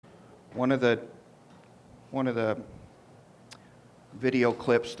One of the video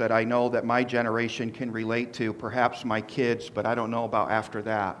clips that I know that my generation can relate to, perhaps my kids, but I don't know about after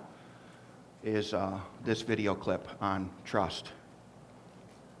that, is this video clip on trust.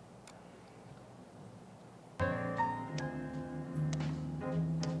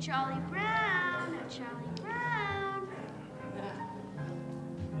 Charlie Brown, Charlie Brown.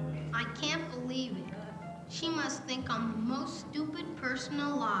 I can't believe it. She must think I'm the most stupid person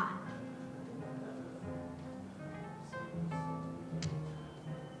alive.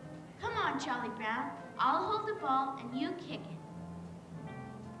 Come on, Charlie Brown. I'll hold the ball and you kick it.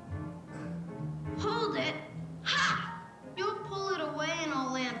 Hold it? Ha! You'll pull it away and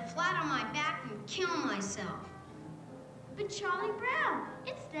I'll land flat on my back and kill myself. But Charlie Brown,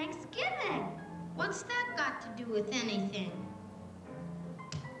 it's Thanksgiving. What's that got to do with anything?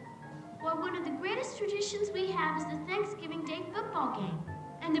 Well, one of the greatest traditions we have is the Thanksgiving Day football game.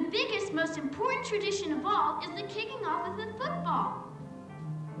 And the biggest, most important tradition of all is the kicking off of the football.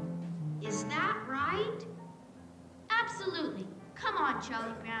 Is that right? Absolutely. Come on,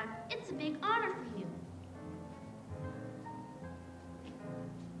 Charlie Brown. It's a big honor for you.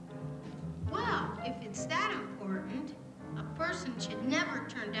 Well, if it's that important, a person should never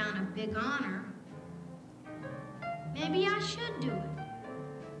turn down a big honor. Maybe I should do it.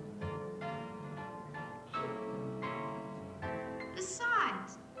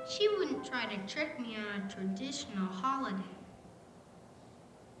 Besides, she wouldn't try to trick me on a traditional holiday.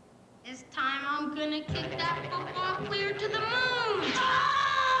 This time I'm gonna kick that football clear to the moon!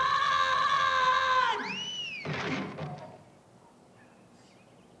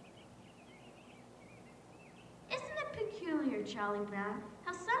 Isn't it peculiar, Charlie Brown,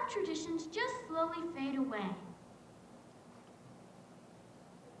 how some traditions just slowly fade away?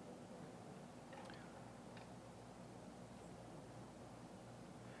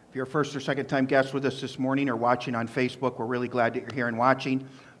 If you're a first or second time guest with us this morning or watching on Facebook, we're really glad that you're here and watching,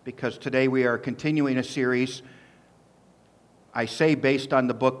 because today we are continuing a series, I say based on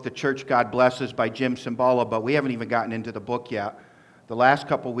the book The Church God Blesses by Jim Cymbala, but we haven't even gotten into the book yet. The last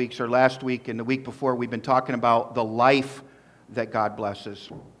couple weeks, or last week and the week before, we've been talking about the life that God blesses.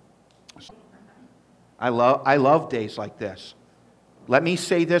 I love days like this. Let me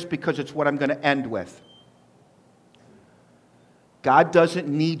say this because it's what I'm going to end with. God doesn't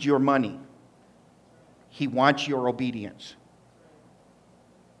need your money. He wants your obedience.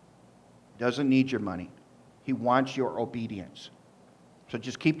 Doesn't need your money. He wants your obedience. So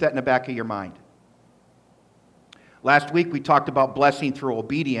just keep that in the back of your mind. Last week we talked about blessing through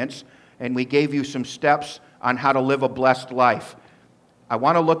obedience, and we gave you some steps on how to live a blessed life. I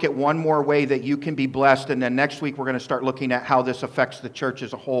want to look at one more way that you can be blessed, and then next week we're going to start looking at how this affects the church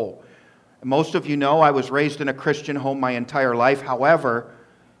as a whole. Most of you know I was raised in a Christian home my entire life. However,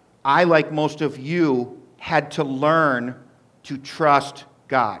 I, like most of you, had to learn to trust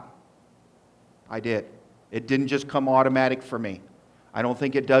God. I did. It didn't just come automatic for me. I don't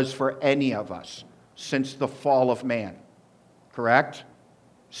think it does for any of us since the fall of man. Correct?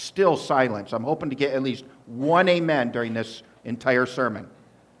 Still silence. I'm hoping to get at least one amen during this entire sermon.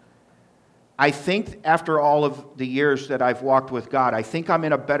 I think after all of the years that I've walked with God, I think I'm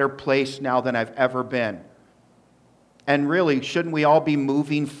in a better place now than I've ever been. And really, shouldn't we all be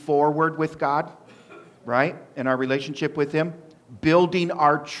moving forward with God, right? In our relationship with Him? Building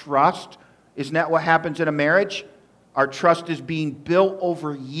our trust. Isn't that what happens in a marriage? Our trust is being built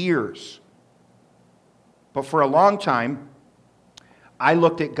over years. But for a long time, I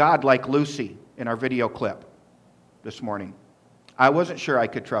looked at God like Lucy in our video clip this morning. I wasn't sure I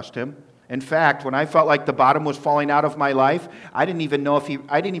could trust Him. In fact, when I felt like the bottom was falling out of my life, I didn't even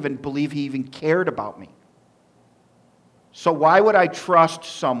believe He even cared about me. So why would I trust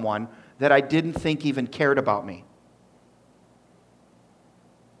someone that I didn't think even cared about me?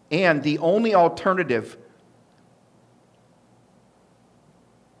 And the only alternative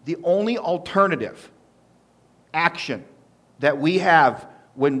action that we have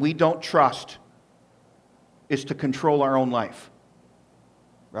when we don't trust is to control our own life.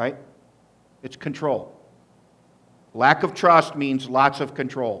 Right? It's control. Lack of trust means lots of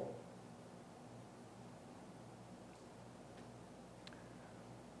control.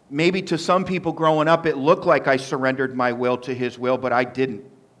 Maybe to some people growing up, it looked like I surrendered my will to His will, but I didn't.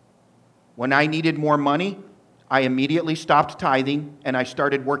 When I needed more money, I immediately stopped tithing and I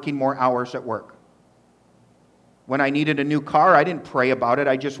started working more hours at work. When I needed a new car, I didn't pray about it.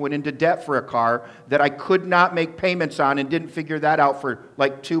 I just went into debt for a car that I could not make payments on and didn't figure that out for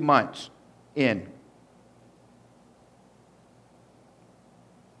like 2 months in.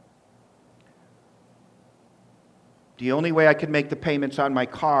 The only way I could make the payments on my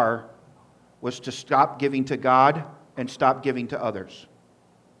car was to stop giving to God and stop giving to others.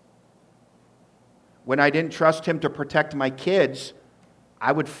 When I didn't trust Him to protect my kids,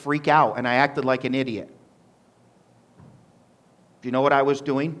 I would freak out and I acted like an idiot. Do you know what I was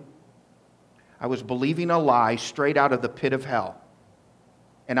doing? I was believing a lie straight out of the pit of hell.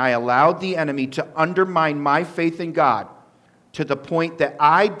 And I allowed the enemy to undermine my faith in God to the point that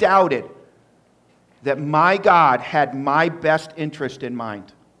I doubted that my God had my best interest in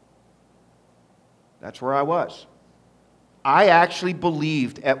mind. That's where I was. I actually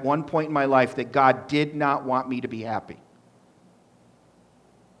believed at one point in my life that God did not want me to be happy.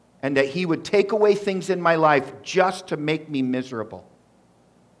 And that He would take away things in my life just to make me miserable.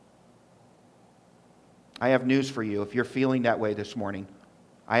 I have news for you. If you're feeling that way this morning,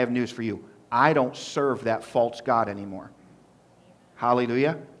 I have news for you. I don't serve that false God anymore.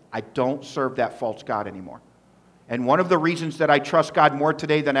 Hallelujah. I don't serve that false God anymore. And one of the reasons that I trust God more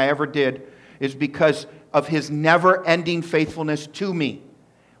today than I ever did is because of His never-ending faithfulness to me.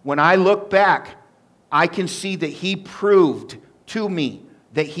 When I look back, I can see that He proved to me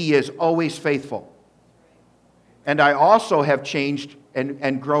that He is always faithful. And I also have changed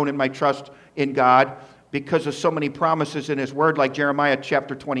and grown in my trust in God because of so many promises in His Word, like Jeremiah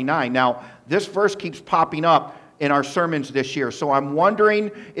chapter 29. Now, this verse keeps popping up in our sermons this year, so I'm wondering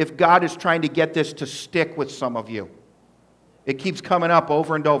if God is trying to get this to stick with some of you. It keeps coming up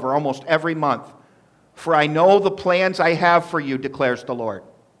over and over, almost every month. For I know the plans I have for you, declares the Lord.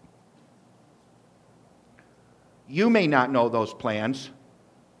 You may not know those plans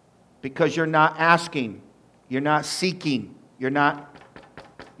because you're not asking, you're not seeking, you're not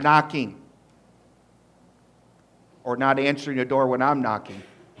knocking, or not answering the door when I'm knocking.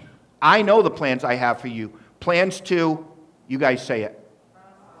 I know the plans I have for you. Plans to, you guys say it,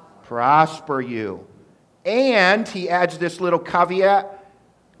 prosper you. And he adds this little caveat,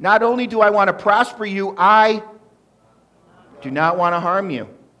 not only do I want to prosper you, I do not want to harm you.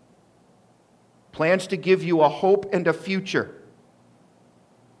 Plans to give you a hope and a future.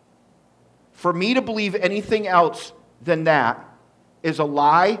 For me to believe anything else than that is a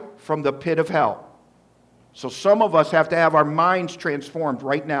lie from the pit of hell. So some of us have to have our minds transformed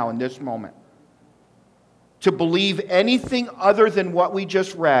right now in this moment. To believe anything other than what we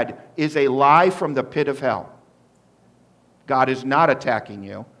just read is a lie from the pit of hell. God is not attacking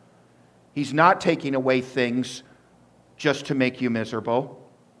you. He's not taking away things just to make you miserable.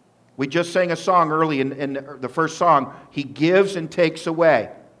 We just sang a song early in the first song. He gives and takes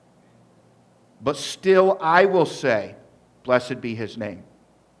away. But still I will say, blessed be His name.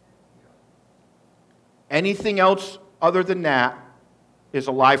 Anything else other than that is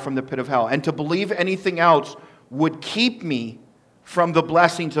a lie from the pit of hell. And to believe anything else would keep me from the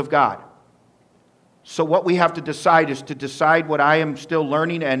blessings of God. So what we have to decide is to decide what I am still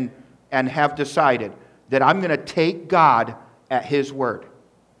learning and have decided, that I'm going to take God at His word.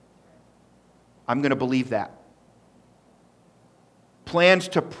 I'm going to believe that. Plans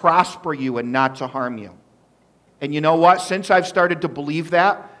to prosper you and not to harm you. And you know what? Since I've started to believe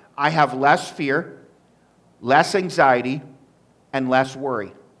that, I have less fear, less anxiety, and less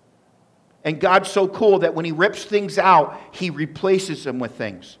worry. And God's so cool that when He rips things out, He replaces them with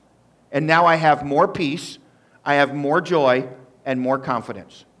things. And now I have more peace, I have more joy, and more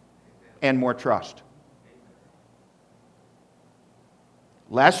confidence, and more trust.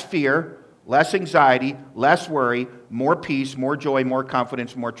 Less fear, less anxiety, less worry, more peace, more joy, more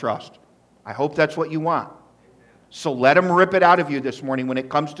confidence, more trust. I hope that's what you want. So let Him rip it out of you this morning when it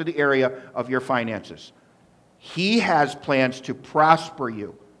comes to the area of your finances. He has plans to prosper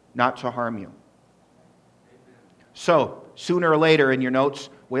you, not to harm you. So, sooner or later in your notes,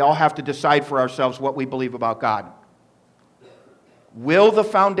 we all have to decide for ourselves what we believe about God. Will the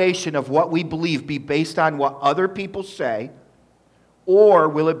foundation of what we believe be based on what other people say, or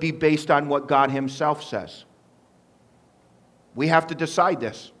will it be based on what God Himself says? We have to decide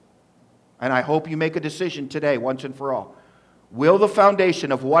this. And I hope you make a decision today, once and for all. Will the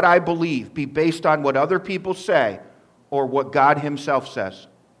foundation of what I believe be based on what other people say or what God Himself says?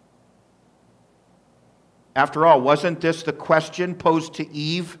 After all, wasn't this the question posed to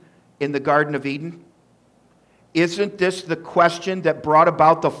Eve in the Garden of Eden? Isn't this the question that brought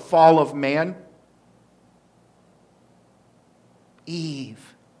about the fall of man?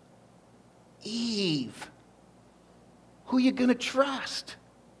 Eve, who are you going to trust?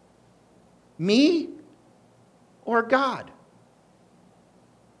 Me or God?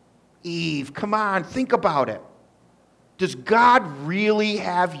 Eve, come on, think about it. Does God really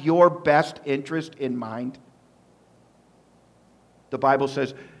have your best interest in mind? The Bible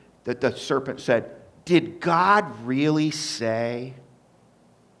says that the serpent said, did God really say?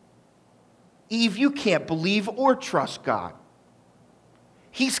 Eve, you can't believe or trust God.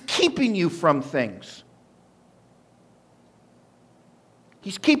 He's keeping you from things.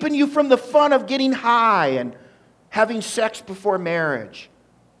 He's keeping you from the fun of getting high and having sex before marriage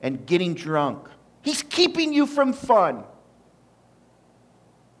and getting drunk. He's keeping you from fun.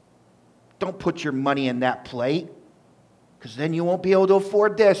 Don't put your money in that plate, because then you won't be able to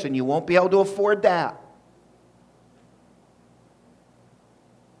afford this and you won't be able to afford that.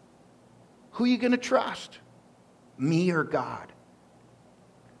 Who are you going to trust? Me or God?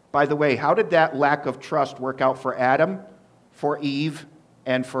 By the way, how did that lack of trust work out for Adam, for Eve,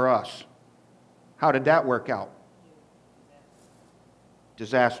 and for us? How did that work out?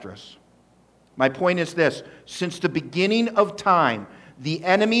 Disastrous. My point is this: since the beginning of time, the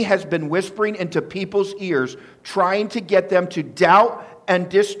enemy has been whispering into people's ears, trying to get them to doubt and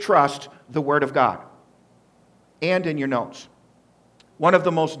distrust the Word of God. And in your notes, one of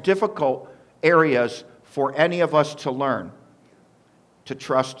the most difficult areas for any of us to learn to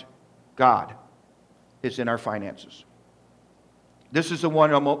trust God is in our finances. This is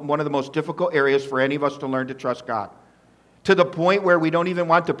one of the most difficult areas for any of us to learn to trust God. To the point where we don't even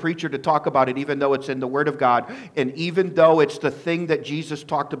want the preacher to talk about it, even though it's in the Word of God, and even though it's the thing that Jesus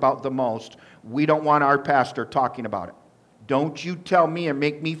talked about the most, we don't want our pastor talking about it. Don't you tell me and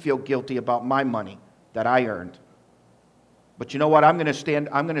make me feel guilty about my money that I earned. But you know what? I'm going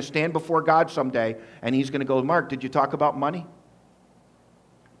to stand before God someday, and He's going to go, Mark, did you talk about money?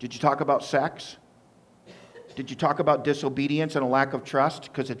 Did you talk about sex? Did you talk about disobedience and a lack of trust?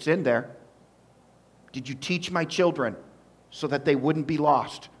 Because it's in there. Did you teach my children so that they wouldn't be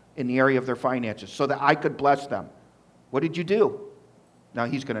lost in the area of their finances, so that I could bless them? What did you do? Now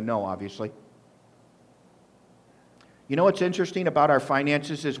He's going to know, obviously. You know what's interesting about our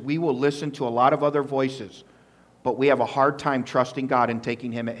finances is we will listen to a lot of other voices, but we have a hard time trusting God and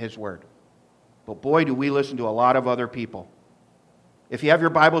taking Him at His word. But boy, do we listen to a lot of other people. If you have your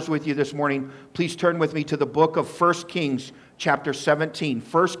Bibles with you this morning, please turn with me to the book of 1 Kings, chapter 17.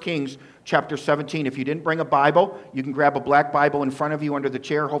 1 Kings, chapter 17. If you didn't bring a Bible, you can grab a black Bible in front of you under the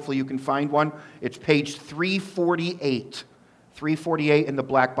chair. Hopefully you can find one. It's page 348. 348 in the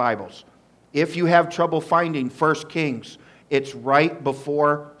black Bibles. If you have trouble finding 1 Kings, it's right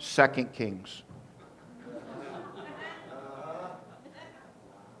before 2 Kings.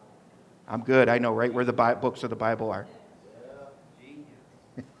 I'm good. I know right where the books of the Bible are.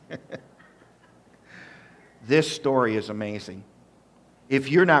 This story is amazing. If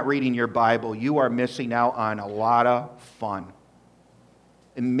you're not reading your Bible, you are missing out on a lot of fun.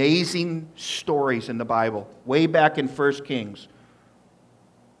 Amazing stories in the Bible, way back in 1 Kings.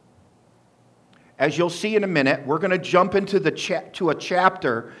 As you'll see in a minute, we're going to jump into to a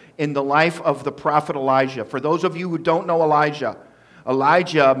chapter in the life of the prophet Elijah. For those of you who don't know Elijah,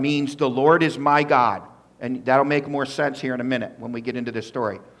 Elijah means the Lord is my God. And that'll make more sense here in a minute when we get into this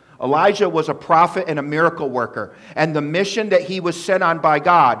story. Elijah was a prophet and a miracle worker. And the mission that he was sent on by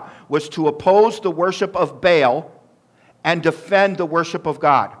God was to oppose the worship of Baal and defend the worship of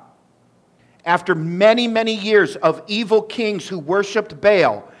God. After many, many years of evil kings who worshiped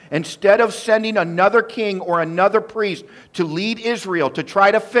Baal, instead of sending another king or another priest to lead Israel to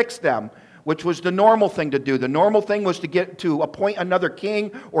try to fix them, which was the normal thing to do. The normal thing was to appoint another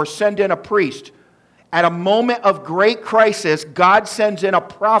king or send in a priest. At a moment of great crisis, God sends in a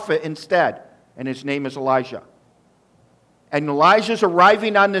prophet instead, and his name is Elijah. And Elijah's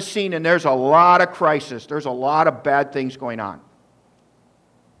arriving on the scene, and there's a lot of crisis. There's a lot of bad things going on.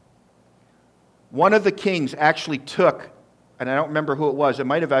 One of the kings actually took, and I don't remember who it was, it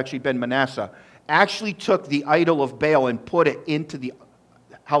might have actually been Manasseh, actually took the idol of Baal and put it into the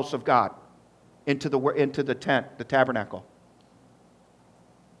house of God, into the tent, the tabernacle.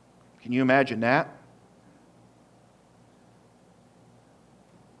 Can you imagine that?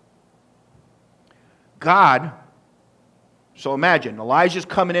 God, so imagine, Elijah's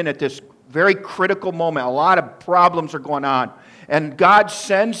coming in at this very critical moment. A lot of problems are going on. And God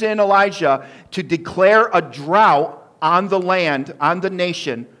sends in Elijah to declare a drought on the land, on the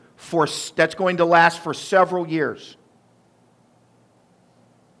nation, that's going to last for several years.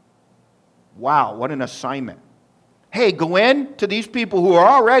 Wow, what an assignment. Hey, go in to these people who are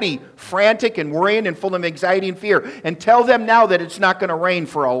already frantic and worrying and full of anxiety and fear, and tell them now that it's not going to rain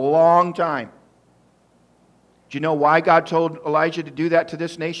for a long time. Do you know why God told Elijah to do that to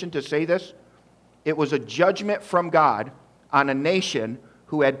this nation, to say this? It was a judgment from God on a nation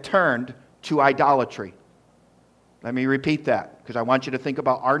who had turned to idolatry. Let me repeat that, because I want you to think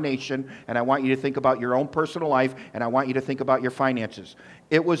about our nation, and I want you to think about your own personal life, and I want you to think about your finances.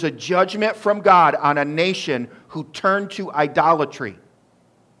 It was a judgment from God on a nation who turned to idolatry.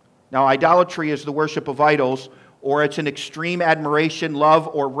 Now, idolatry is the worship of idols, or it's an extreme admiration, love,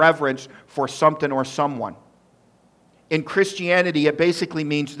 or reverence for something or someone. In Christianity, it basically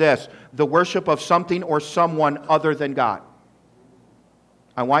means this: the worship of something or someone other than God.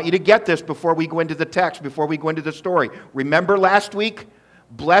 I want you to get this before we go into the text, before we go into the story. Remember last week?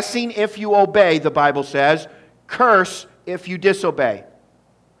 Blessing if you obey, the Bible says. Curse if you disobey.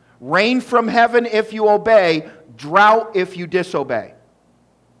 Rain from heaven if you obey. Drought if you disobey.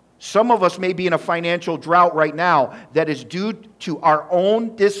 Some of us may be in a financial drought right now that is due to our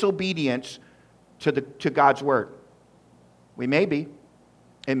own disobedience to God's word. We may be.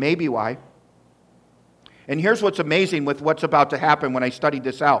 It may be why. And here's what's amazing with what's about to happen when I studied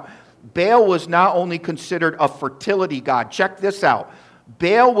this out. Baal was not only considered a fertility god. Check this out.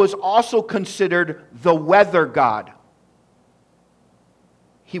 Baal was also considered the weather god.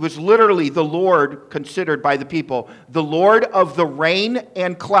 He was literally the Lord, considered by the people, the Lord of the rain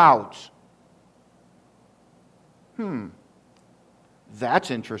and clouds. That's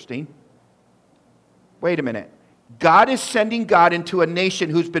interesting. Wait a minute. God is sending God into a nation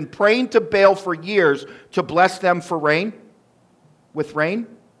who's been praying to Baal for years to bless them for rain, with rain.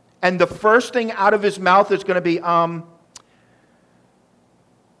 And the first thing out of his mouth is going to be,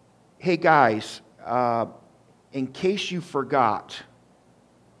 hey guys, in case you forgot,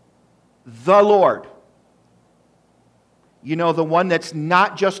 the Lord, you know, the one that's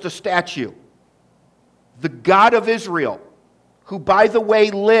not just a statue, the God of Israel, who, by the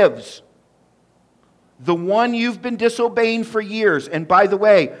way, lives, the one you've been disobeying for years, and by the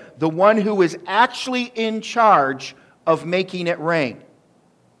way, the one who is actually in charge of making it rain.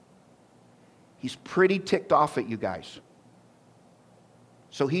 He's pretty ticked off at you guys.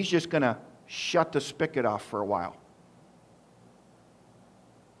 So he's just going to shut the spigot off for a while.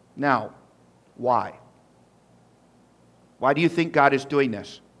 Now, why? Why do you think God is doing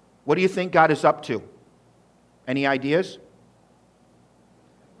this? What do you think God is up to? Any ideas?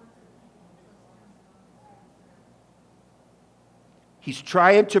 He's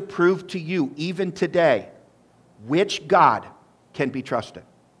trying to prove to you, even today, which God can be trusted.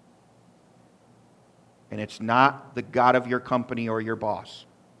 And it's not the God of your company or your boss.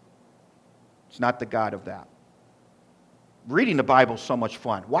 It's not the God of that. Reading the Bible is so much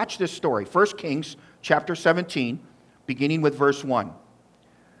fun. Watch this story. 1 Kings chapter 17, beginning with verse 1.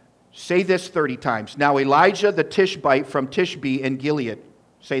 Say this 30 times. Now Elijah the Tishbite from Tishbe in Gilead.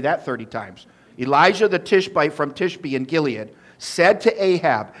 Say that 30 times. Elijah the Tishbite from Tishbe in Gilead said to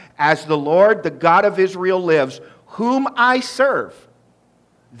Ahab, as the Lord, the God of Israel lives, whom I serve,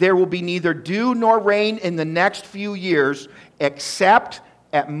 there will be neither dew nor rain in the next few years except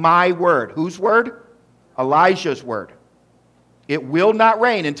at my word. Whose word? Elijah's word. It will not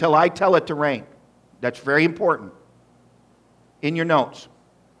rain until I tell it to rain. That's very important. In your notes,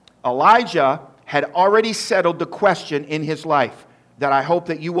 Elijah had already settled the question in his life that I hope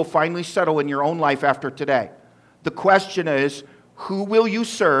that you will finally settle in your own life after today. The question is, who will you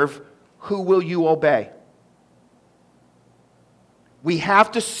serve? Who will you obey? We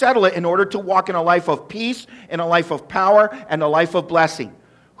have to settle it in order to walk in a life of peace, in a life of power, and a life of blessing.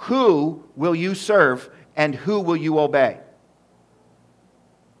 Who will you serve and who will you obey?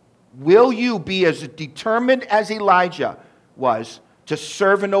 Will you be as determined as Elijah was to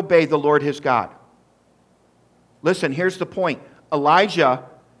serve and obey the Lord his God? Listen, here's the point. Elijah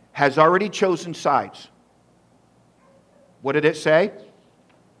has already chosen sides. What did it say?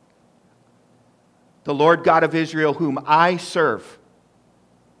 The Lord God of Israel, whom I serve.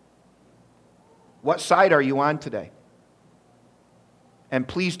 What side are you on today? And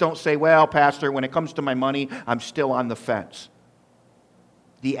please don't say, well, Pastor, when it comes to my money, I'm still on the fence.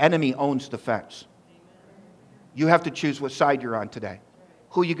 The enemy owns the fence. You have to choose what side you're on today.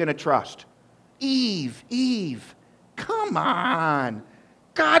 Who are you going to trust? Eve, come on.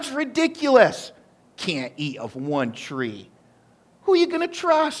 God's ridiculous. Can't eat of one tree. Who are you going to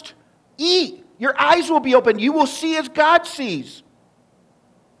trust? Eat. Your eyes will be open. You will see as God sees.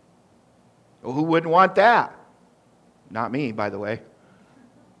 Well, who wouldn't want that? Not me, by the way.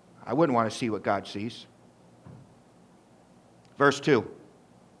 I wouldn't want to see what God sees. Verse 2.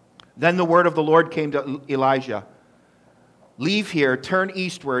 Then the word of the Lord came to Elijah. Leave here, turn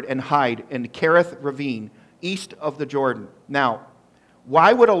eastward, and hide in the Kerith ravine, east of the Jordan. Now,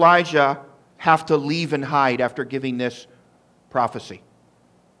 why would Elijah have to leave and hide after giving this prophecy?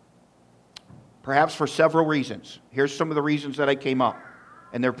 Perhaps for several reasons. Here's some of the reasons that I came up,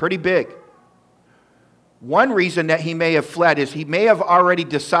 and they're pretty big. One reason that he may have fled is he may have already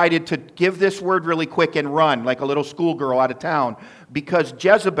decided to give this word really quick and run like a little schoolgirl out of town, because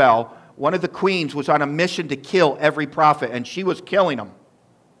Jezebel, one of the queens, was on a mission to kill every prophet, and she was killing them.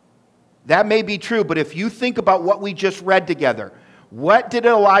 That may be true, but if you think about what we just read together, what did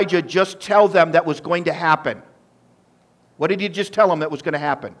Elijah just tell them that was going to happen? What did he just tell them that was going to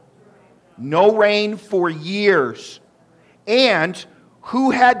happen? No rain for years. And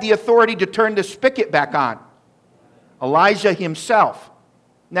who had the authority to turn the spigot back on? Elijah himself.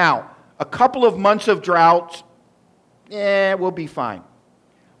 Now, a couple of months of drought, we'll be fine.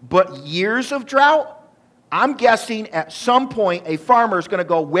 But years of drought? I'm guessing at some point a farmer is going to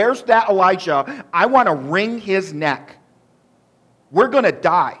go, where's that Elijah? I want to wring his neck. We're going to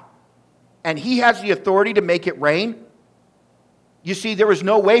die. And he has the authority to make it rain. You see, there was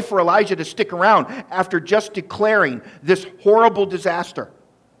no way for Elijah to stick around after just declaring this horrible disaster.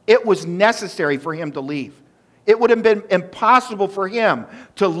 It was necessary for him to leave. It would have been impossible for him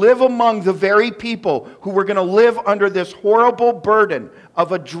to live among the very people who were going to live under this horrible burden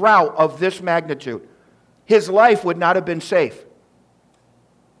of a drought of this magnitude. His life would not have been safe.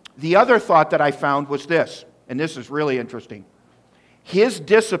 The other thought that I found was this, and this is really interesting. His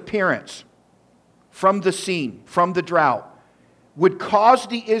disappearance from the scene, from the drought, would cause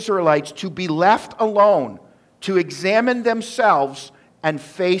the Israelites to be left alone to examine themselves and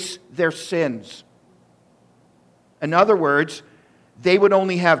face their sins. In other words, they would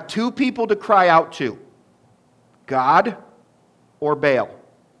only have two people to cry out to, God or Baal.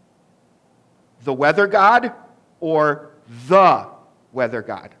 The weather god or the weather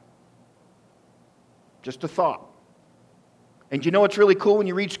god. Just a thought. And you know what's really cool when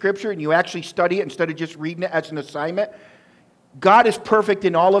you read Scripture and you actually study it instead of just reading it as an assignment? God is perfect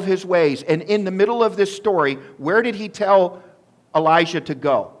in all of his ways. And in the middle of this story, where did he tell Elijah to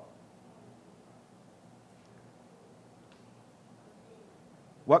go?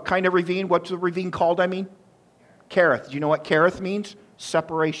 What kind of ravine? What's the ravine called, Kerith. Do you know what Kerith means?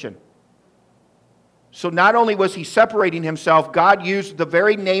 Separation. So not only was he separating himself, God used the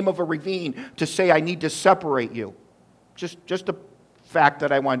very name of a ravine to say, I need to separate you. Just a fact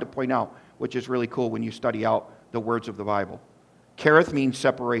that I wanted to point out, which is really cool when you study out the words of the Bible. Kerith means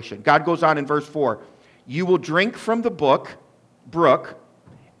separation. God goes on in verse 4, you will drink from the brook,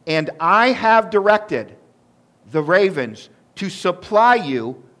 and I have directed the ravens to supply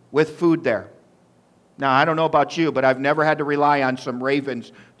you with food there. Now, I don't know about you, but I've never had to rely on some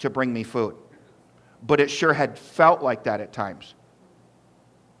ravens to bring me food. But it sure had felt like that at times.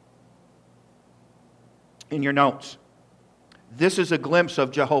 In your notes, this is a glimpse of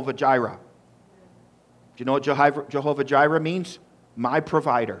Jehovah Jireh. Do you know what Jehovah Jireh means? My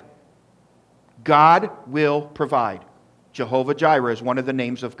provider. God will provide. Jehovah Jireh is one of the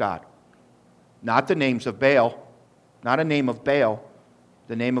names of God. Not the names of Baal. Not a name of Baal.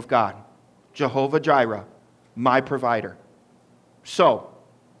 The name of God. Jehovah Jireh, my provider. So,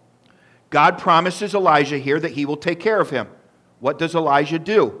 God promises Elijah here that he will take care of him. What does Elijah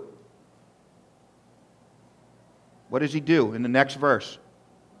do? What does he do in the next verse?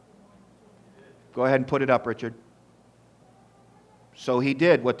 Go ahead and put it up, Richard. So he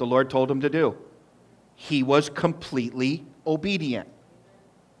did what the Lord told him to do. He was completely obedient,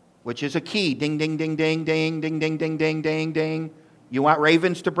 which is a key. Ding, ding, ding, ding, ding, ding, ding, ding, ding, ding, ding. You want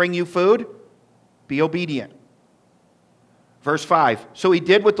ravens to bring you food? Be obedient. Verse 5, so he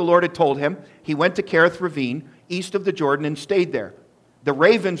did what the Lord had told him. He went to Kerith Ravine, east of the Jordan, and stayed there. The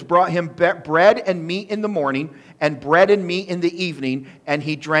ravens brought him bread and meat in the morning, and bread and meat in the evening, and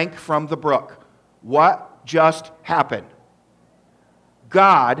he drank from the brook. What just happened?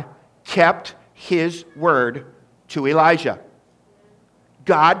 God kept his word to Elijah.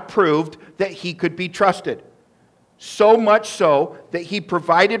 God proved that he could be trusted. So much so that he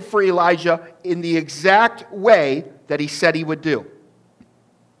provided for Elijah in the exact way that he said he would do.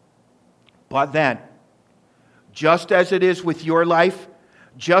 But then, just as it is with your life,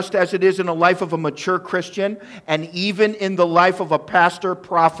 just as it is in the life of a mature Christian, and even in the life of a pastor,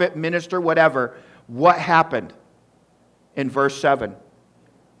 prophet, minister, whatever, what happened? In verse 7,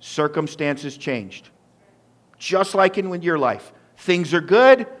 circumstances changed. Just like in your life. Things are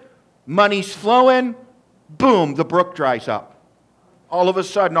good, money's flowing, boom, the brook dries up. All of a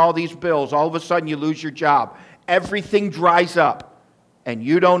sudden, all these bills, all of a sudden you lose your job. Everything dries up, and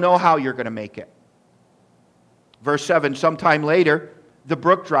you don't know how you're going to make it. Verse 7, sometime later, the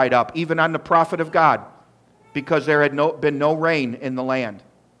brook dried up, even on the prophet of God, because there had been no rain in the land.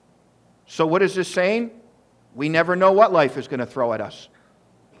 So what is this saying? We never know what life is going to throw at us.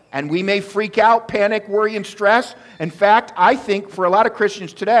 And we may freak out, panic, worry, and stress. In fact, I think for a lot of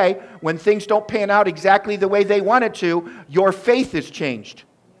Christians today, when things don't pan out exactly the way they want it to, your faith is changed.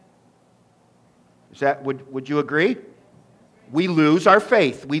 Would you agree? We lose our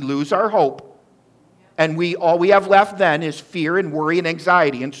faith. We lose our hope. And all we have left then is fear and worry and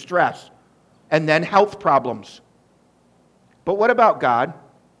anxiety and stress. and then health problems. But what about God?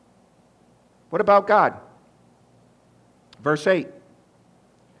 What about God? Verse 8.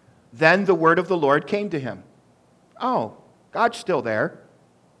 Then the word of the Lord came to him. Oh, God's still there.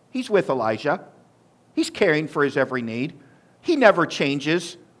 He's with Elijah. He's caring for his every need. He never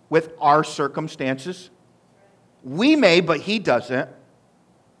changes with our circumstances. We may, but he doesn't.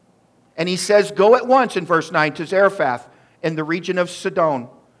 And he says, go at once in verse 9 to Zarephath in the region of Sidon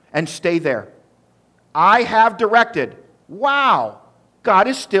and stay there. I have directed. Wow, God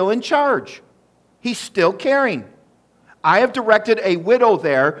is still in charge. He's still caring. I have directed a widow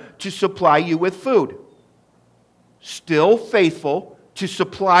there to supply you with food. Still faithful to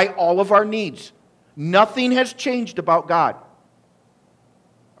supply all of our needs. Nothing has changed about God.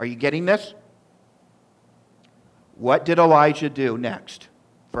 Are you getting this? What did Elijah do next?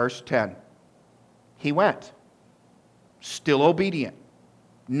 Verse 10. He went. Still obedient.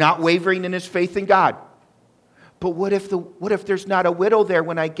 Not wavering in his faith in God. But what if there's not a widow there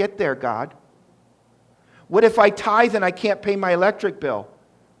when I get there, God? What if I tithe and I can't pay my electric bill?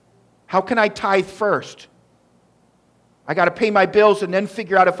 How can I tithe first? I got to pay my bills and then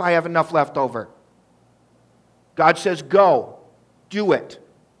figure out if I have enough left over. God says, go, do it.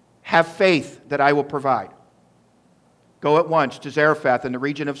 Have faith that I will provide. Go at once to Zarephath in the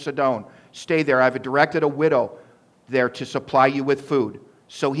region of Sidon. Stay there. I have directed a widow there to supply you with food.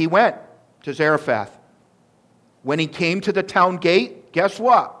 So he went to Zarephath. When he came to the town gate, guess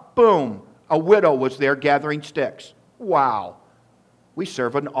what? Boom. A widow was there gathering sticks. Wow. We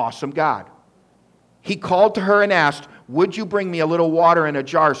serve an awesome God. He called to her and asked, would you bring me a little water in a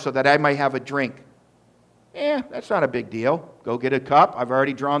jar so that I might have a drink? That's not a big deal. Go get a cup. I've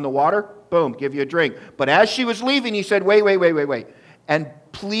already drawn the water. Boom, give you a drink. But as she was leaving, he said, wait. And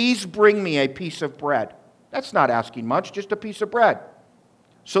please bring me a piece of bread. That's not asking much, just a piece of bread.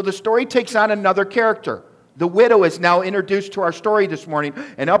 So the story takes on another character. The widow is now introduced to our story this morning.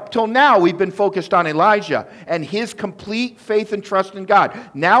 And up till now, we've been focused on Elijah and his complete faith and trust in God.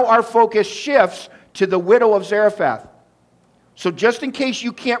 Now our focus shifts to the widow of Zarephath. So just in case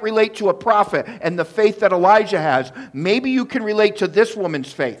you can't relate to a prophet and the faith that Elijah has, maybe you can relate to this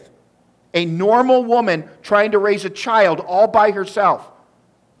woman's faith. A normal woman trying to raise a child all by herself.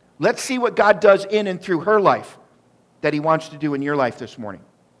 Let's see what God does in and through her life that he wants to do in your life this morning.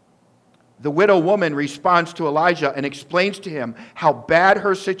 The widow woman responds to Elijah and explains to him how bad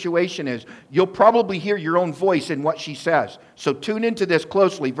her situation is. You'll probably hear your own voice in what she says. So tune into this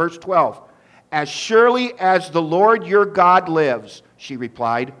closely. Verse 12. As surely as the Lord your God lives, she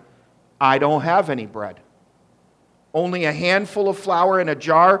replied, I don't have any bread. Only a handful of flour in a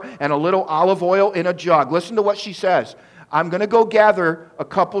jar and a little olive oil in a jug. Listen to what she says. I'm going to go gather a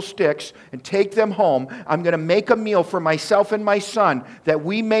couple sticks and take them home. I'm going to make a meal for myself and my son that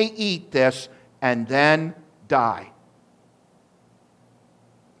we may eat this and then die.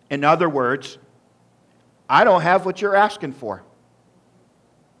 In other words, I don't have what you're asking for.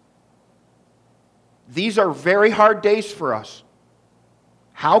 These are very hard days for us.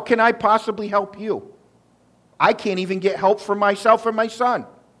 How can I possibly help you? I can't even get help for myself or my son.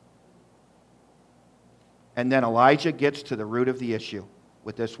 And then Elijah gets to the root of the issue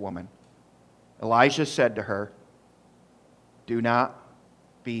with this woman. Elijah said to her, do not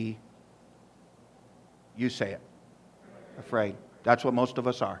be, you say it, afraid. That's what most of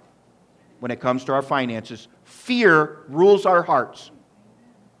us are. When it comes to our finances, fear rules our hearts.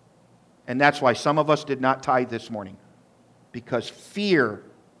 And that's why some of us did not tithe this morning. Because fear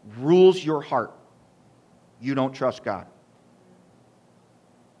rules your heart. You don't trust God.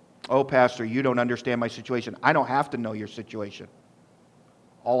 Oh, Pastor, you don't understand my situation. I don't have to know your situation.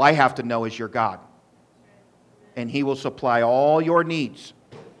 All I have to know is your God. And he will supply all your needs.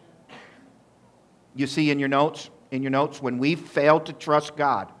 You see in your notes, when we fail to trust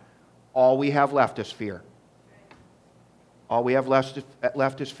God, all we have left is fear. All we have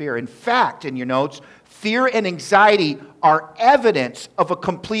left is fear. In fact, in your notes, fear and anxiety are evidence of a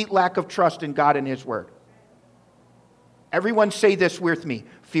complete lack of trust in God and his word. Everyone say this with me.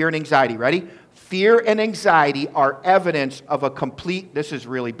 Fear and anxiety. Ready? Fear and anxiety are evidence of a complete, this is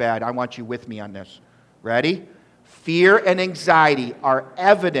really bad. I want you with me on this. Ready? Fear and anxiety are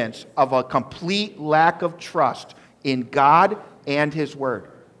evidence of a complete lack of trust in God and his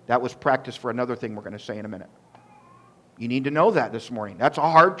word. That was practice for another thing we're going to say in a minute. You need to know that this morning. That's a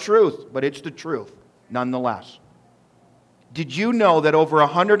hard truth, but it's the truth nonetheless. Did you know that over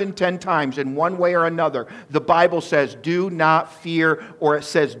 110 times in one way or another, the Bible says, do not fear, or it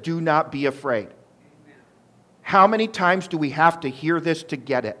says, do not be afraid? How many times do we have to hear this to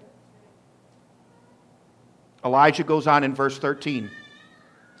get it? Elijah goes on in verse 13.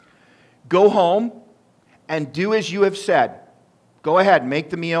 Go home and do as you have said. Go ahead, make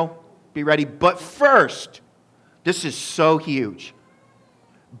the meal, be ready. But first, this is so huge.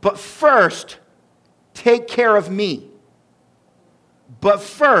 But first, take care of me. But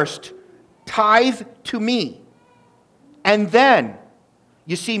first, tithe to me. And then,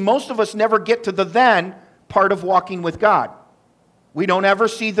 you see, most of us never get to the then part of walking with God. We don't ever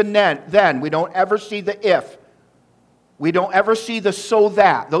see the then. We don't ever see the if. We don't ever see the so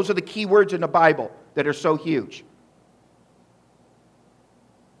that. Those are the key words in the Bible that are so huge.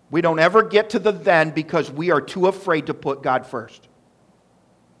 We don't ever get to the then because we are too afraid to put God first.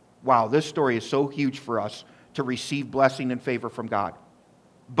 Wow, this story is so huge for us to receive blessing and favor from God.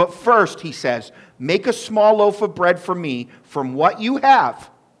 But first, he says, make a small loaf of bread for me from what you have,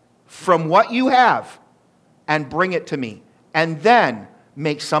 and bring it to me. And then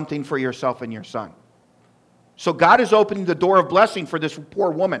make something for yourself and your son. So God is opening the door of blessing for this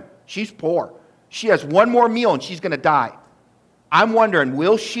poor woman. She's poor. She has one more meal and she's going to die. I'm wondering,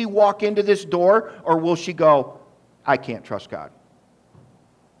 will she walk into this door or will she go, I can't trust God?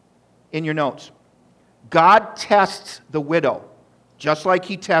 In your notes, God tests the widow just like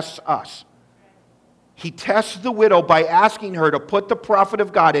he tests us. He tests the widow by asking her to put the prophet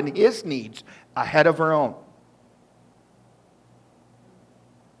of God and his needs ahead of her own.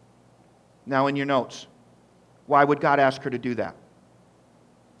 Now in your notes, why would God ask her to do that?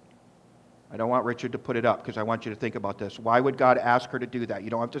 I don't want Richard to put it up because I want you to think about this. Why would God ask her to do that? You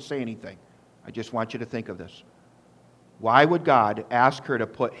don't have to say anything. I just want you to think of this. Why would God ask her to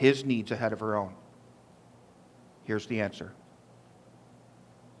put his needs ahead of her own? Here's the answer.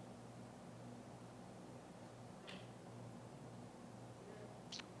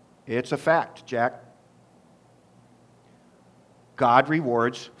 It's a fact, Jack. God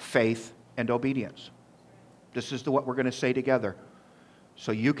rewards faith and obedience. This is what we're going to say together.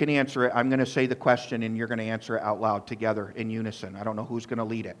 So you can answer it. I'm going to say the question and you're going to answer it out loud together in unison. I don't know who's going to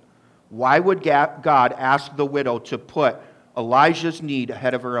lead it. Why would God ask the widow to put Elijah's need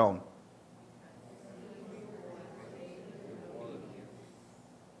ahead of her own?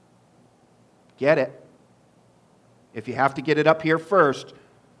 Get it. If you have to get it up here first,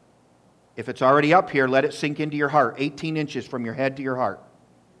 if it's already up here, let it sink into your heart. 18 inches from your head to your heart.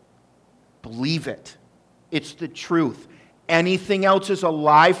 Believe it. It's the truth. Anything else is a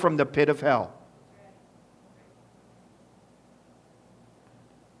lie from the pit of hell.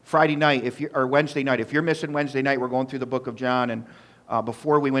 Friday night, or Wednesday night, if you're missing Wednesday night, we're going through the book of John, and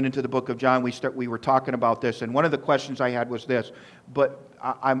before we went into the book of John, we were talking about this, and one of the questions I had was this, but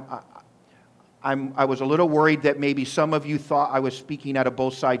I was a little worried that maybe some of you thought I was speaking out of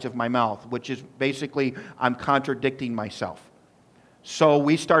both sides of my mouth, which is basically I'm contradicting myself. So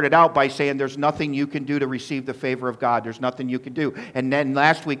we started out by saying there's nothing you can do to receive the favor of God. There's nothing you can do. And then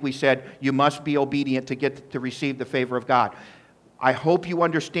last week we said you must be obedient to receive the favor of God. I hope you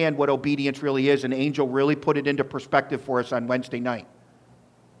understand what obedience really is, and Angel really put it into perspective for us on Wednesday night.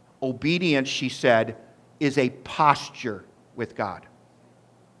 Obedience, she said, is a posture with God.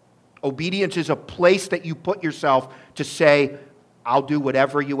 Obedience is a place that you put yourself to say, I'll do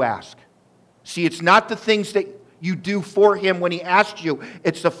whatever you ask. See, it's not the things that you do for him when he asks you.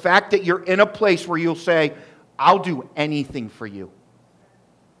 It's the fact that you're in a place where you'll say, I'll do anything for you.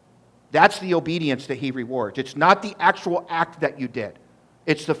 That's the obedience that he rewards. It's not the actual act that you did.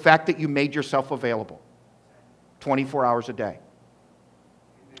 It's the fact that you made yourself available 24 hours a day.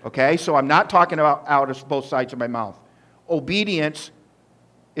 Okay? So I'm not talking about out of both sides of my mouth. Obedience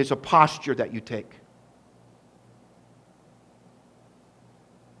is a posture that you take.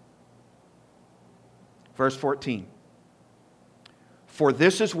 Verse 14. For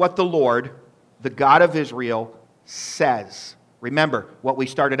this is what the Lord, the God of Israel, says. Remember what we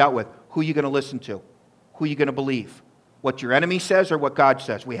started out with. Who are you going to listen to? Who are you going to believe? What your enemy says or what God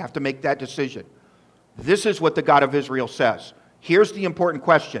says? We have to make that decision. This is what the God of Israel says. Here's the important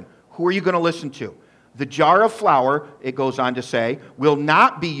question. Who are you going to listen to? The jar of flour, it goes on to say, will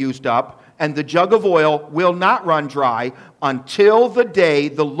not be used up, and the jug of oil will not run dry until the day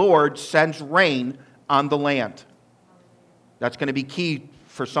the Lord sends rain on the land. That's going to be key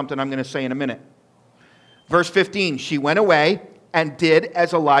for something I'm going to say in a minute. Verse 15, she went away and did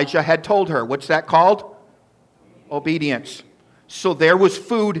as Elijah had told her. What's that called? Obedience. So there was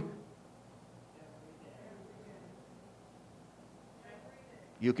food.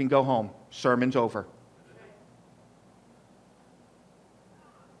 You can go home. Sermon's over.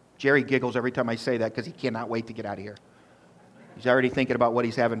 Jerry giggles every time I say that because he cannot wait to get out of here. He's already thinking about what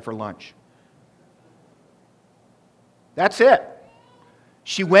he's having for lunch. That's it.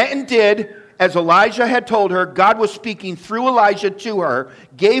 She went and did As Elijah had told her, God was speaking through Elijah to her,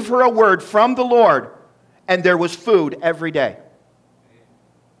 gave her a word from the Lord, and there was food every day.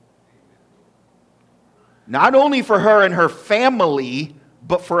 Not only for her and her family,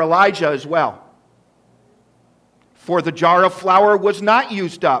 but for Elijah as well. For the jar of flour was not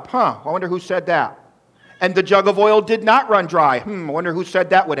used up. I wonder who said that. And the jug of oil did not run dry. I wonder who said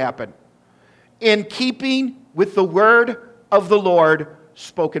that would happen. In keeping with the word of the Lord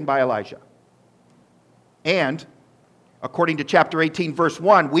spoken by Elijah. And, according to chapter 18, verse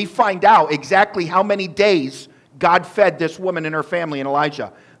 1, we find out exactly how many days God fed this woman and her family and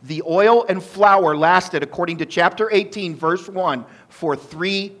Elijah. The oil and flour lasted, according to chapter 18, verse 1, for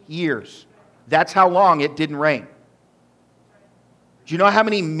 3 years. That's how long it didn't rain. Do you know how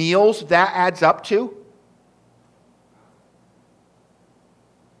many meals that adds up to?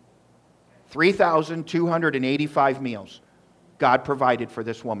 3,285 meals God provided for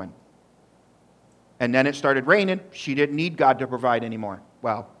this woman. And then it started raining. She didn't need God to provide anymore.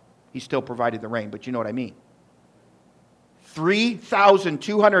 Well, he still provided the rain, but you know what I mean.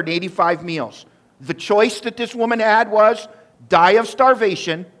 3,285 meals. The choice that this woman had was die of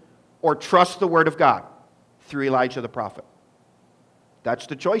starvation or trust the word of God through Elijah the prophet. That's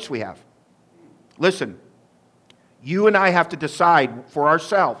the choice we have. Listen, you and I have to decide for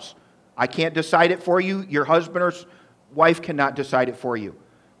ourselves. I can't decide it for you. Your husband or wife cannot decide it for you.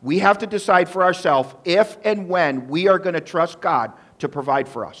 We have to decide for ourselves if and when we are going to trust God to provide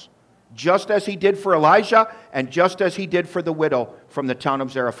for us. Just as he did for Elijah and just as he did for the widow from the town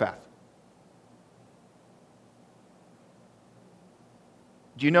of Zarephath.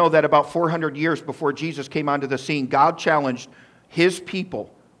 Do you know that about 400 years before Jesus came onto the scene, God challenged his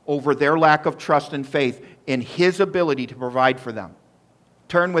people over their lack of trust and faith in his ability to provide for them?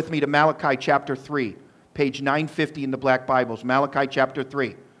 Turn with me to Malachi chapter 3, page 950 in the Black Bibles. Malachi chapter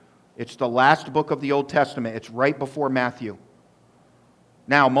 3. It's the last book of the Old Testament. It's right before Matthew.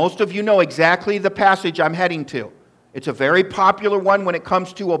 Now, most of you know exactly the passage I'm heading to. It's a very popular one when it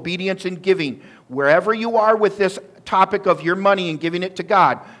comes to obedience and giving. Wherever you are with this topic of your money and giving it to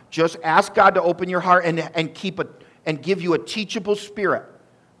God, just ask God to open your heart and give you a teachable spirit,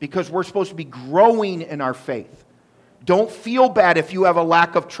 because we're supposed to be growing in our faith. Don't feel bad if you have a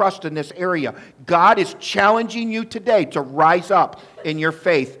lack of trust in this area. God is challenging you today to rise up in your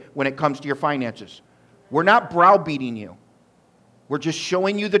faith when it comes to your finances. We're not browbeating you. We're just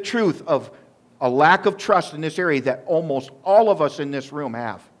showing you the truth of a lack of trust in this area that almost all of us in this room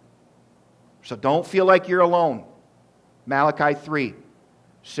have. So don't feel like you're alone. Malachi 3,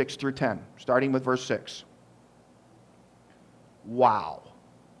 6 through 10, starting with verse 6. Wow.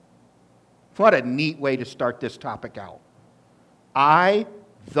 What a neat way to start this topic out. I,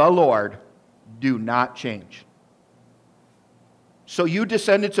 the Lord, do not change. So you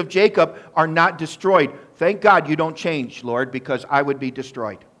descendants of Jacob are not destroyed. Thank God you don't change, Lord, because I would be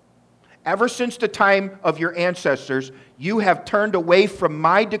destroyed. Ever since the time of your ancestors, you have turned away from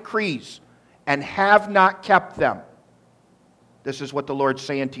my decrees and have not kept them. This is what the Lord's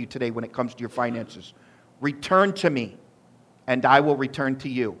saying to you today when it comes to your finances. Return to me, and I will return to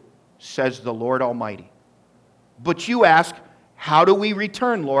you, says the Lord Almighty. But you ask, how do we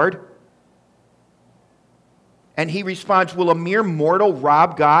return, Lord? And he responds, will a mere mortal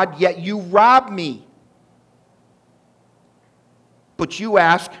rob God? Yet you rob me. But you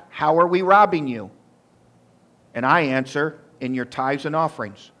ask, how are we robbing you? And I answer, in your tithes and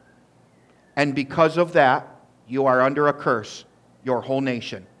offerings. And because of that, you are under a curse, your whole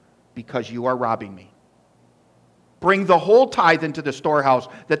nation, because you are robbing me. Bring the whole tithe into the storehouse,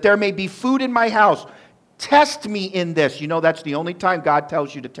 that there may be food in my house. Test me in this. You know, that's the only time God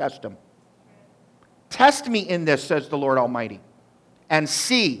tells you to test him. Test me in this, says the Lord Almighty, and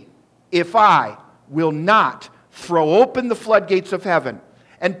see if I will not throw open the floodgates of heaven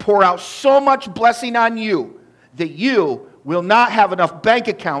and pour out so much blessing on you that you will not have enough bank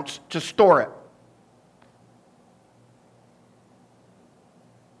accounts to store it.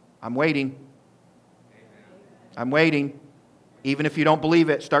 I'm waiting. I'm waiting. Even if you don't believe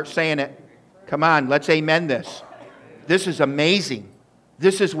it, start saying it. Come on, let's amen this. This is amazing.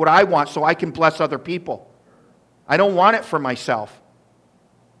 This is what I want so I can bless other people. I don't want it for myself.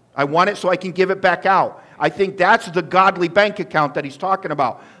 I want it so I can give it back out. I think that's the godly bank account that he's talking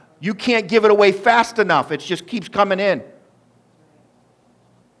about. You can't give it away fast enough. It just keeps coming in.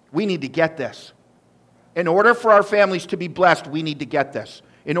 We need to get this. In order for our families to be blessed, we need to get this.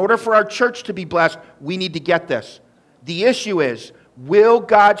 In order for our church to be blessed, we need to get this. The issue is, will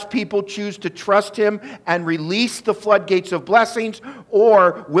God's people choose to trust him and release the floodgates of blessings,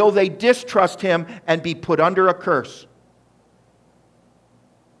 or will they distrust him and be put under a curse?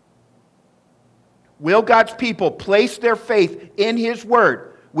 Will God's people place their faith in His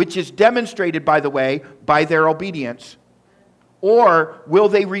Word, which is demonstrated, by the way, by their obedience? Or will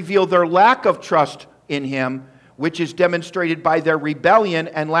they reveal their lack of trust in Him, which is demonstrated by their rebellion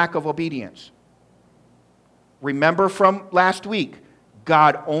and lack of obedience? Remember from last week,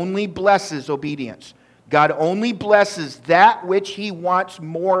 God only blesses obedience. God only blesses that which He wants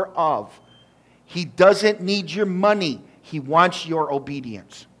more of. He doesn't need your money. He wants your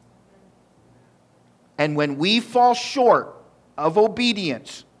obedience. And when we fall short of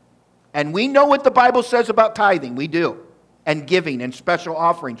obedience, and we know what the Bible says about tithing, we do, and giving and special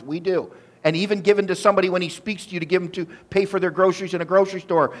offerings, we do, and even giving to somebody when he speaks to you to give them to pay for their groceries in a grocery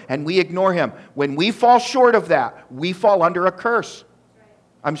store, and we ignore him. When we fall short of that, we fall under a curse.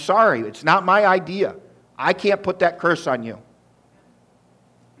 I'm sorry, it's not my idea. I can't put that curse on you.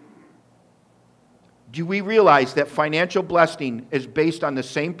 Do we realize that financial blessing is based on the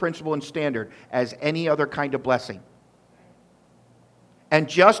same principle and standard as any other kind of blessing? And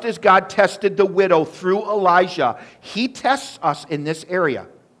just as God tested the widow through Elijah, He tests us in this area.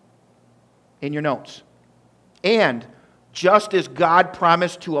 In your notes. And just as God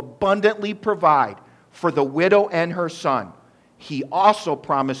promised to abundantly provide for the widow and her son, He also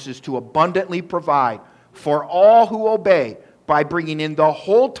promises to abundantly provide for all who obey by bringing in the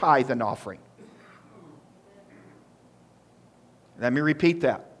whole tithe and offering. Let me repeat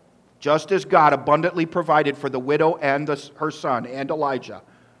that. Just as God abundantly provided for the widow and her son and Elijah,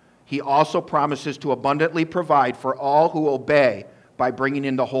 He also promises to abundantly provide for all who obey by bringing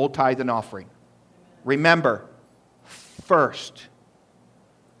in the whole tithe and offering. Remember, first,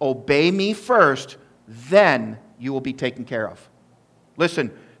 obey me first, then you will be taken care of.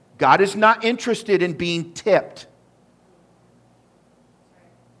 Listen, God is not interested in being tipped.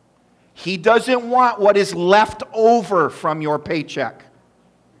 He doesn't want what is left over from your paycheck.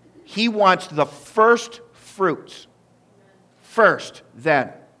 He wants the first fruits. First,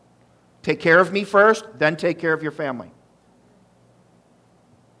 then. Take care of me first, then take care of your family.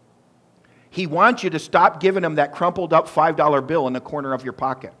 He wants you to stop giving Him that crumpled up $5 bill in the corner of your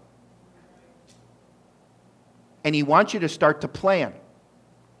pocket. And He wants you to start to plan,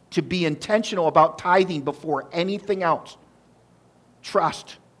 to be intentional about tithing before anything else.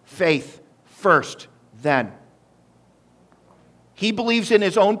 Trust, faith, first, then. He believes in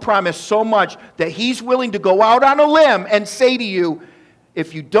His own promise so much that He's willing to go out on a limb and say to you,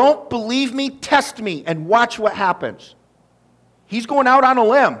 if you don't believe me, test me and watch what happens. He's going out on a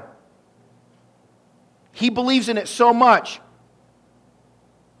limb. He believes in it so much.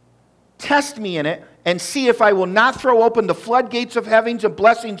 Test me in it and see if I will not throw open the floodgates of heavens and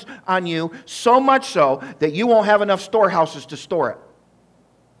blessings on you, so much so that you won't have enough storehouses to store it.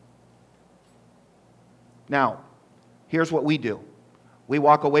 Now, here's what we do. We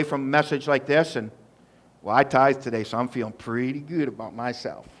walk away from a message like this and, well, I tithed today, so I'm feeling pretty good about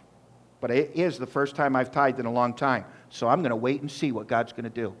myself. But it is the first time I've tithed in a long time, so I'm going to wait and see what God's going to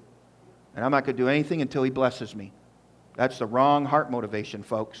do. And I'm not going to do anything until He blesses me. That's the wrong heart motivation,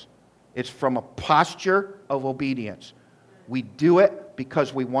 folks. It's from a posture of obedience. We do it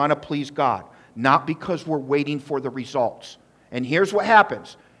because we want to please God, not because we're waiting for the results. And here's what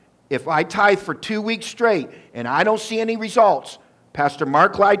happens. If I tithe for 2 weeks straight and I don't see any results, Pastor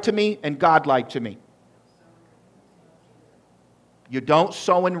Mark lied to me and God lied to me. You don't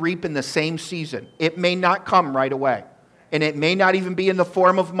sow and reap in the same season. It may not come right away. And it may not even be in the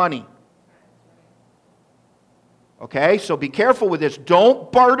form of money. Okay, so be careful with this.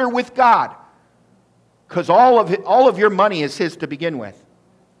 Don't barter with God, because all of your money is His to begin with.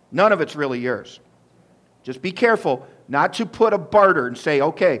 None of it's really yours. Just be careful not to put a barter and say,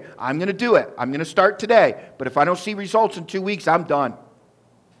 okay, I'm going to do it. I'm going to start today. But if I don't see results in 2 weeks, I'm done.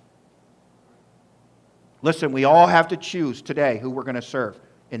 Listen, we all have to choose today who we're going to serve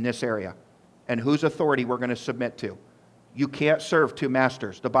in this area and whose authority we're going to submit to. You can't serve two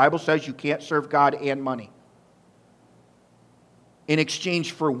masters. The Bible says you can't serve God and money. In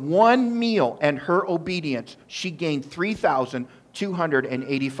exchange for one meal and her obedience, she gained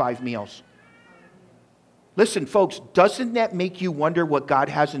 3,285 meals. Listen, folks, doesn't that make you wonder what God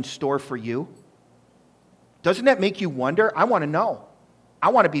has in store for you? Doesn't that make you wonder? I want to know. I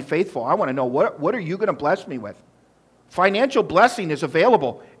want to be faithful. I want to know, what are you going to bless me with? Financial blessing is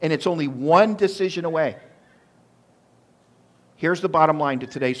available, and it's only one decision away. Here's the bottom line to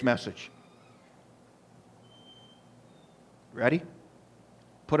today's message. Ready?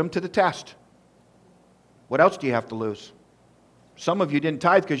 Put them to the test. What else do you have to lose? Some of you didn't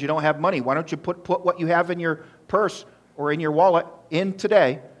tithe because you don't have money. Why don't you put what you have in your purse or in your wallet in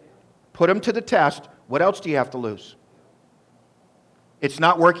today? Put them to the test. What else do you have to lose? It's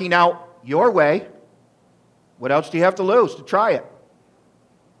not working out your way. What else do you have to lose to try it?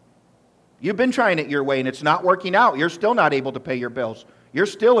 You've been trying it your way and it's not working out. You're still not able to pay your bills. You're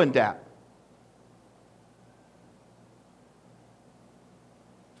still in debt.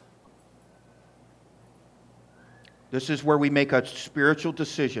 This is where we make a spiritual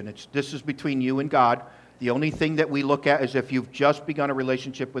decision. This is between you and God. The only thing that we look at is if you've just begun a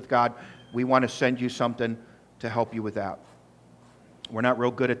relationship with God, we want to send you something to help you with that. We're not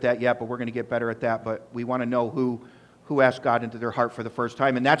real good at that yet, but we're going to get better at that. But we want to know who asked God into their heart for the first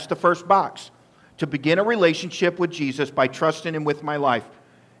time. And that's the first box. To begin a relationship with Jesus by trusting Him with my life.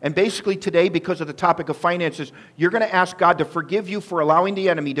 And basically today, because of the topic of finances, you're going to ask God to forgive you for allowing the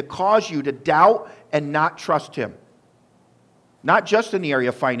enemy to cause you to doubt and not trust Him. Not just in the area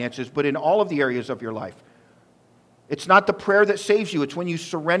of finances, but in all of the areas of your life. It's not the prayer that saves you. It's when you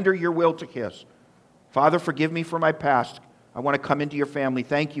surrender your will to His. Father, forgive me for my past. I want to come into your family.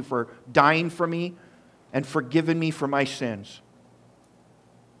 Thank you for dying for me and forgiving me for my sins.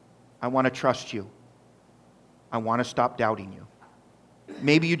 I want to trust you. I want to stop doubting you.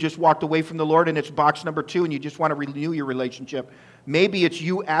 Maybe you just walked away from the Lord and it's box number 2 and you just want to renew your relationship. Maybe it's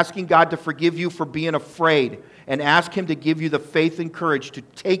you asking God to forgive you for being afraid and ask Him to give you the faith and courage to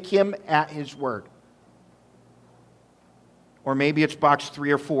take Him at His word. Or maybe it's box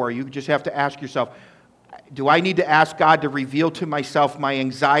 3 or 4. You just have to ask yourself, do I need to ask God to reveal to myself my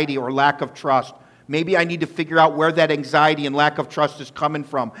anxiety or lack of trust? Maybe I need to figure out where that anxiety and lack of trust is coming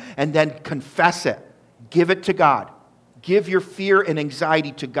from and then confess it. Give it to God. Give your fear and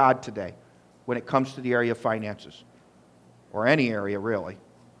anxiety to God today when it comes to the area of finances. Or any area, really.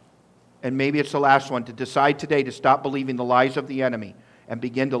 And maybe it's the last one, to decide today to stop believing the lies of the enemy and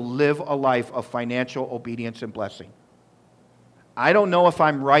begin to live a life of financial obedience and blessing. I don't know if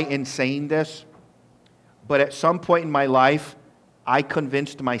I'm right in saying this, but at some point in my life, I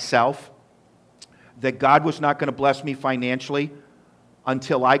convinced myself that God was not going to bless me financially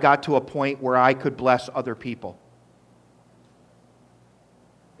until I got to a point where I could bless other people.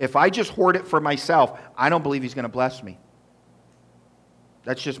 If I just hoard it for myself, I don't believe He's going to bless me.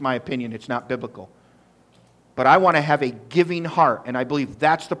 That's just my opinion. It's not biblical. But I want to have a giving heart, and I believe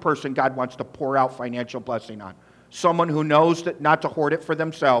that's the person God wants to pour out financial blessing on. Someone who knows that not to hoard it for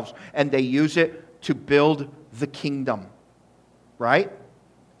themselves, and they use it to build the kingdom. Right?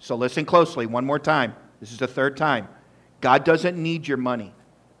 So listen closely one more time. This is the third time. God doesn't need your money.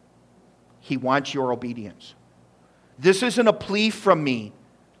 He wants your obedience. This isn't a plea from me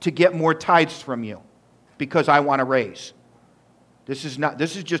to get more tithes from you because I want to raise. This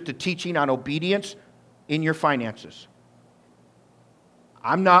is just a teaching on obedience in your finances.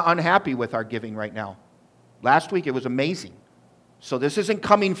 I'm not unhappy with our giving right now. Last week it was amazing. So this isn't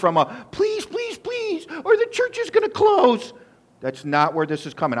coming from a please, please, please, or the church is going to close. That's not where this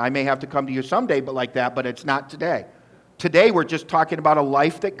is coming. I may have to come to you someday, but it's not today. Today we're just talking about a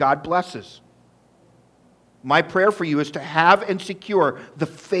life that God blesses. My prayer for you is to have and secure the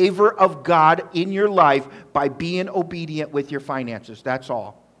favor of God in your life by being obedient with your finances. That's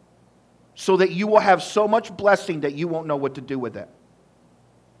all. So that you will have so much blessing that you won't know what to do with it.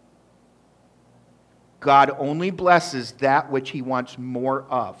 God only blesses that which He wants more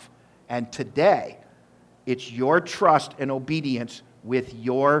of. And today, it's your trust and obedience with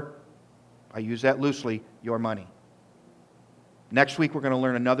your, I use that loosely, your money. Next week, we're going to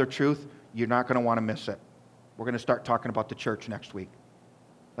learn another truth. You're not going to want to miss it. We're going to start talking about the church next week.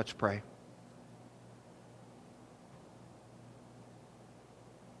 Let's pray.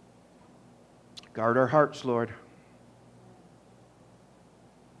 Guard our hearts, Lord.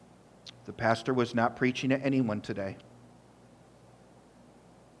 The pastor was not preaching at anyone today.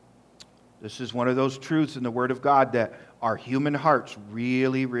 This is one of those truths in the Word of God that our human hearts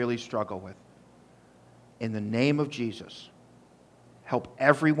really, really struggle with. In the name of Jesus, help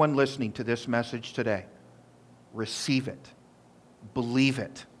everyone listening to this message today receive it, believe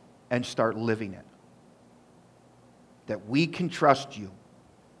it, and start living it. That we can trust you,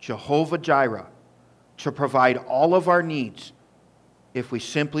 Jehovah Jireh, to provide all of our needs if we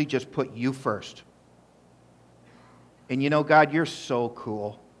simply just put you first. And you know, God, you're so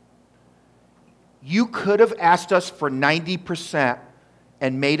cool. You could have asked us for 90%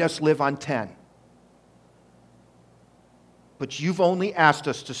 and made us live on 10. But you've only asked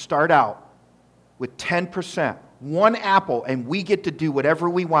us to start out with 10%, one apple, and we get to do whatever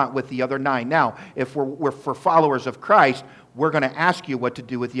we want with the other 9. Now, if we're for followers of Christ, we're going to ask you what to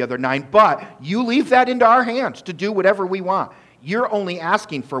do with the other 9, but you leave that into our hands to do whatever we want. You're only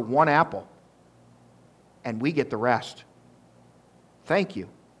asking for one apple, and we get the rest. Thank you.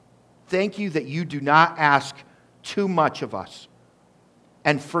 Thank you that you do not ask too much of us,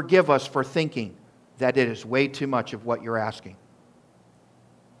 and forgive us for thinking that it is way too much of what you're asking.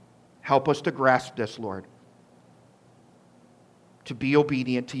 Help us to grasp this, Lord, to be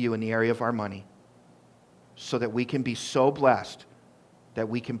obedient to you in the area of our money so that we can be so blessed that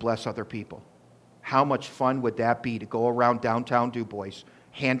we can bless other people. How much fun would that be to go around downtown DuBois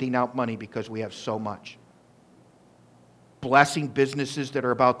handing out money because we have so much? Blessing businesses that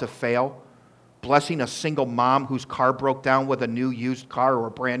are about to fail. Blessing a single mom whose car broke down with a new used car or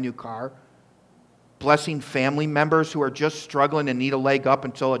a brand new car. Blessing family members who are just struggling and need a leg up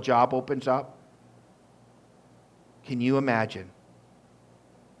until a job opens up. Can you imagine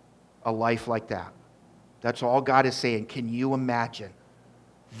a life like that? That's all God is saying. Can you imagine?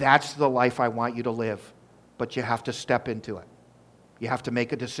 That's the life I want you to live. But you have to step into it. You have to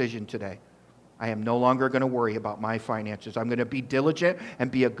make a decision today. I am no longer going to worry about my finances. I'm going to be diligent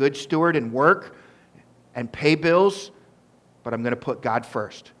and be a good steward and work and pay bills, but I'm going to put God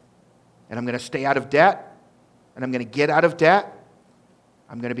first. And I'm going to stay out of debt, and I'm going to get out of debt.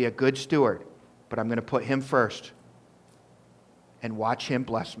 I'm going to be a good steward, but I'm going to put Him first and watch Him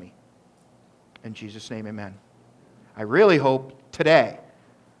bless me. In Jesus' name, amen. I really hope today,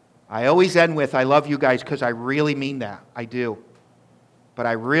 I always end with, I love you guys because I really mean that. I do. But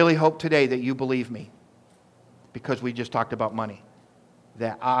I really hope today that you believe me, because we just talked about money,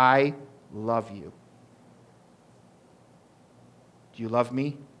 that I love you. Do you love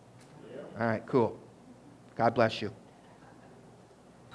me? Yeah. All right, cool. God bless you.